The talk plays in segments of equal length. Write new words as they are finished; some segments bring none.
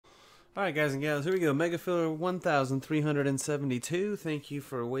Alright guys and gals, here we go. Mega Filler 1372. Thank you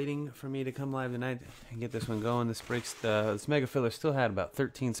for waiting for me to come live tonight and get this one going. This Mega Filler still had about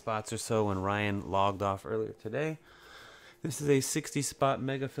 13 spots or so when Ryan logged off earlier today. This is a 60 spot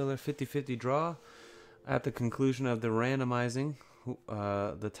Mega Filler 50-50 draw. At the conclusion of the randomizing,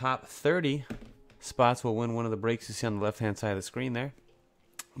 the top 30 spots will win one of the breaks you see on the left hand side of the screen there.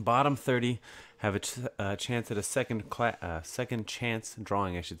 Bottom 30 have a chance at a second chance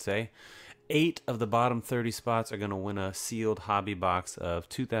drawing, I should say. 8 of the bottom 30 spots are going to win a sealed hobby box of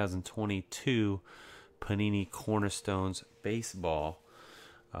 2022 Panini Cornerstones Baseball.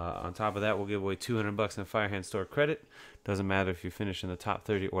 On top of that, we'll give away $200 in Firehand Store credit. Doesn't matter if you finish in the top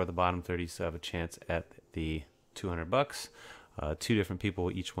 30 or the bottom 30, so have a chance at the $200. 2 different people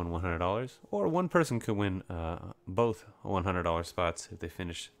will each win $100, or one person could win both $100 spots if they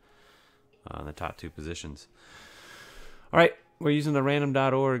finish in the top 2 positions. All right, we're using the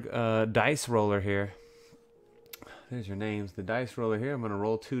random.org dice roller here. There's your names. The dice roller here. I'm going to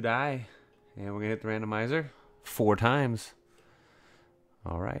roll 2 die, and we're going to hit the randomizer 4 times.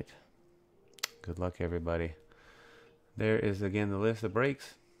 All right. Good luck, everybody. There is, again, the list of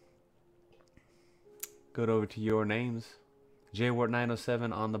breaks. Go over to your names.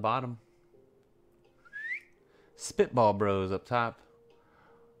 JWart907 on the bottom. Spitball Bros up top.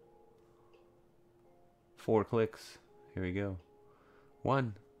 4 clicks. Here we go.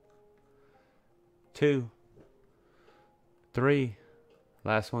 1, 2, 3.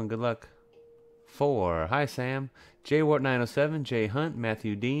 Last one. Good luck. 4. Hi, Sam. JWart907, Jay Hunt,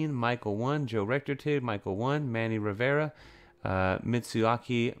 Matthew Dean, Michael 1, Joe Rectortude, Michael 1, Manny Rivera,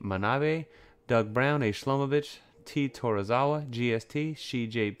 Mitsuaki Manabe, Doug Brown, A. Shlomovich, T. Torazawa, GST, Shi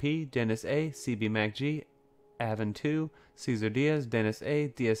JP, Dennis A, CB MacG, Avon 2, Cesar Diaz, Dennis A,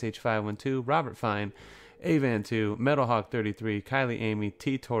 DSH 512, Robert Fine, Avan 2, Metalhawk 33, Kylie Amy,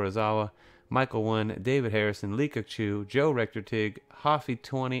 T. Torazawa, Michael 1, David Harrison, Leekuk Chu, Joe Rectortig, Hoffy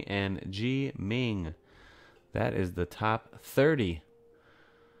 20, and G Ming. That is the top 30.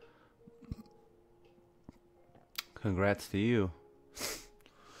 Congrats to you.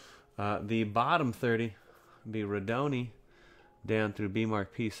 The bottom 30 be Radoni down through BMark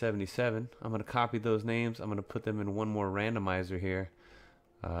P77. I'm going to copy those names. I'm going to put them in one more randomizer here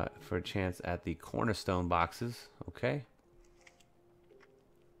for a chance at the Cornerstone boxes. Okay.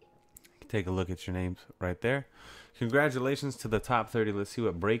 Take a look at your names right there. Congratulations to the top 30. Let's see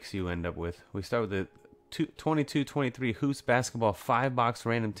what breaks you end up with. We start with the 22-23 Hoops Basketball 5-box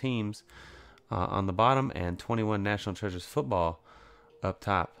random teams on the bottom, and 21 National Treasures Football up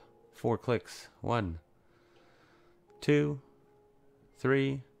top. 4 clicks. 1, 2,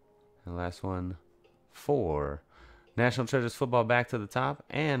 3, and last one, 4. National Treasures Football back to the top,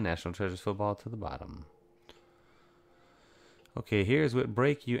 and National Treasures Football to the bottom. Okay, here's what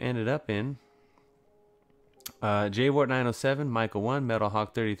break you ended up in. JWart907, Michael 1,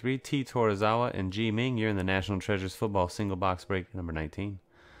 Metalhawk 33, T. Torazawa, and G Ming. You're in the National Treasures Football single box break number 19.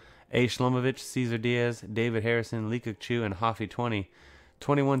 A. Shlomovich, Cesar Diaz, David Harrison, Leekuk Chu, and Hoffy 20.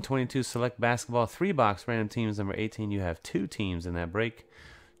 21-22 Select Basketball 3-box random teams number 18. You have 2 teams in that break.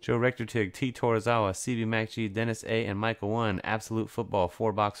 Joe Rectortig, T. Torazawa, CB MacG, Dennis A, and Michael 1. Absolute Football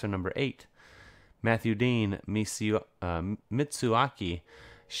 4-boxer number 8. Matthew Dean, Mitsuaki,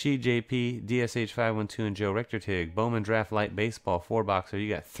 Shi JP, DSH 512, and Joe Rectortig. Bowman Draft Light Baseball 4-boxer.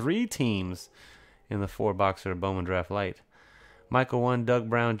 You got 3 teams in the 4-boxer Bowman Draft Light. Michael 1, Doug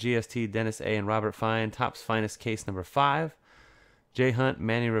Brown, GST, Dennis A, and Robert Fine. Topps Finest case number 5. Jay Hunt,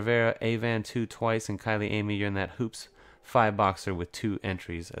 Manny Rivera, Avan 2 twice, and Kylie Amy. You're in that Hoops 5-boxer with 2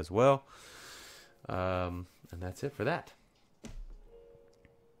 entries as well. And that's it for that.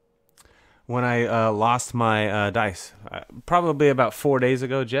 When I lost my dice, probably about 4 days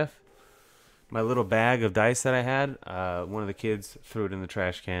ago, Jeff, my little bag of dice that I had, one of the kids threw it in the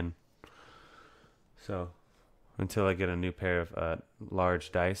trash can. So until I get a new pair of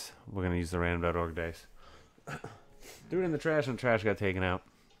large dice, we're going to use the random.org dice. Threw it in the trash, and the trash got taken out.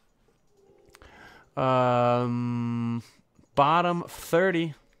 Bottom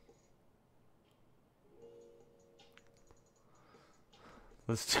 30.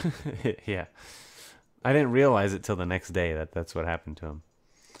 Let's yeah. I didn't realize it till the next day that's what happened to him.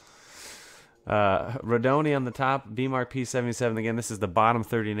 Radoni on the top, BMark P77. Again, this is the bottom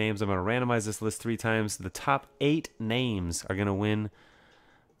 30 names. I'm going to randomize this list 3 times. The top 8 names are going to win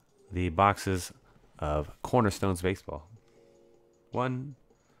the boxes of Cornerstones Baseball. 1.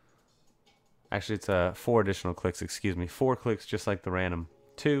 Actually, it's 4 additional clicks. Excuse me. 4 clicks, just like the random.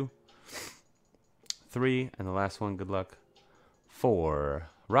 2, 3, and the last one. Good luck. 4.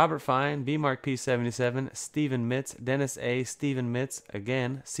 Robert Fine, B Mark P77, Steven Mitz, Dennis A, Steven Mitz,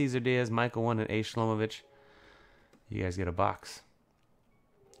 again, Cesar Diaz, Michael 1, and A Shlomovich. You guys get a box.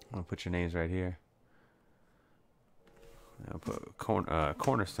 I'm going to put your names right here. I'll put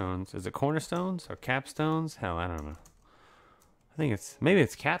cornerstones. Is it cornerstones or capstones? Hell, I don't know. I think it's, maybe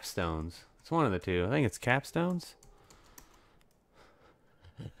it's capstones. It's one of the two. I think it's capstones.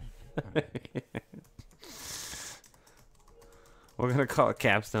 We're going to call it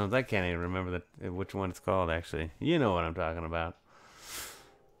capstones. I can't even remember which one it's called, actually. You know what I'm talking about.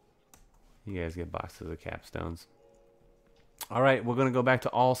 You guys get boxes of capstones. All right, we're going to go back to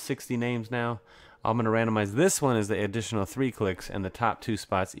all 60 names now. I'm going to randomize. This one is the additional 3 clicks, and the top 2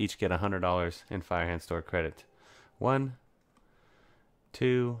 spots each get $100 in Firehand Store credit. 1,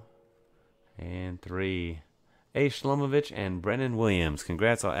 2, and 3. A. Shlomovich and Brennan Williams.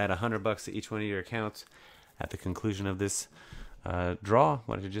 Congrats. I'll add $100 to each one of your accounts at the conclusion of this draw.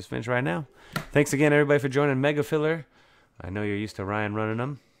 Why don't you just finish right now? Thanks again, everybody, for joining Mega Filler. I know you're used to Ryan running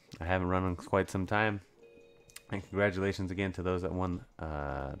them. I haven't run them quite some time. And congratulations again to those that won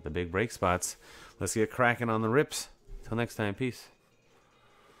the big break spots. Let's get cracking on the rips. Till next time, peace.